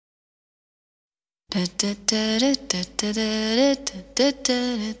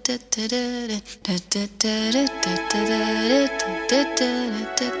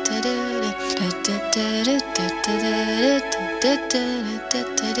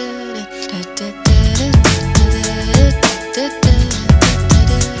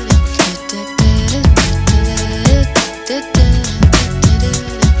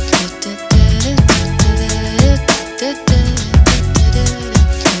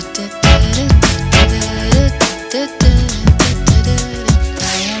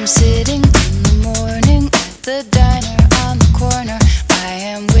Sitting in the morning at the diner on the corner. I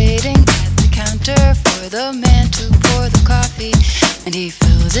am waiting at the counter for the man to pour the coffee, and he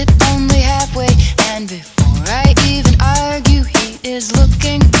fills it only halfway. And before I even argue, he is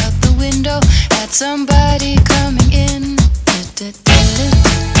looking out the window at somebody coming in.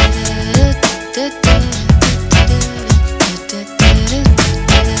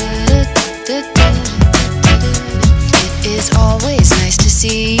 It is always nice to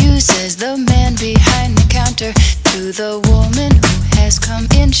see you, says the man behind the counter to the woman who has come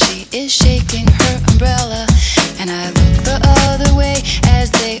in. She is shaking her umbrella, and I look the other way as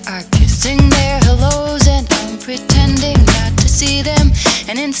they are kissing their hellos, and I'm pretending not to see them,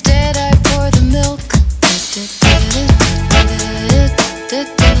 and instead I pour the milk.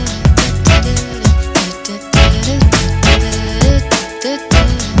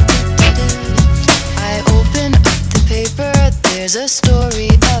 I open up the paper. There's a story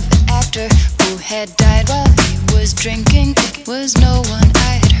of an actor who had died while he was drinking. It was no one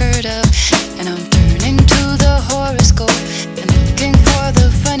I had heard of, and I'm turning to the horoscope and looking for the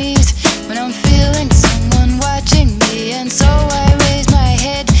funnies when I'm feeling someone watching me, and so I raise my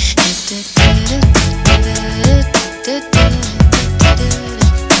head.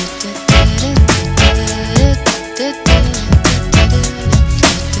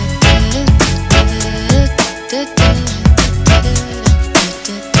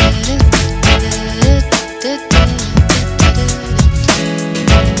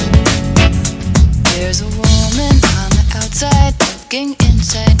 There's a woman on the outside looking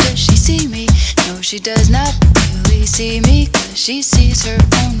inside. Does she see me? No, she does not really see me, 'cause she sees her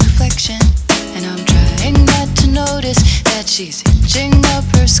own reflection. And I'm trying not to notice that she's hitching up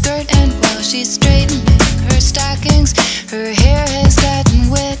her skirt, and while she's straightening her stockings, her hair has gotten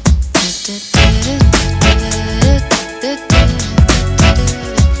wet.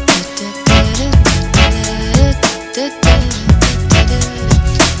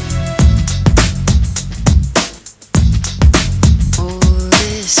 Oh,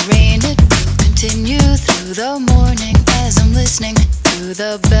 this rain, it will continue through the morning as I'm listening to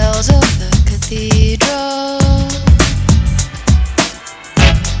the bells of the cathedral.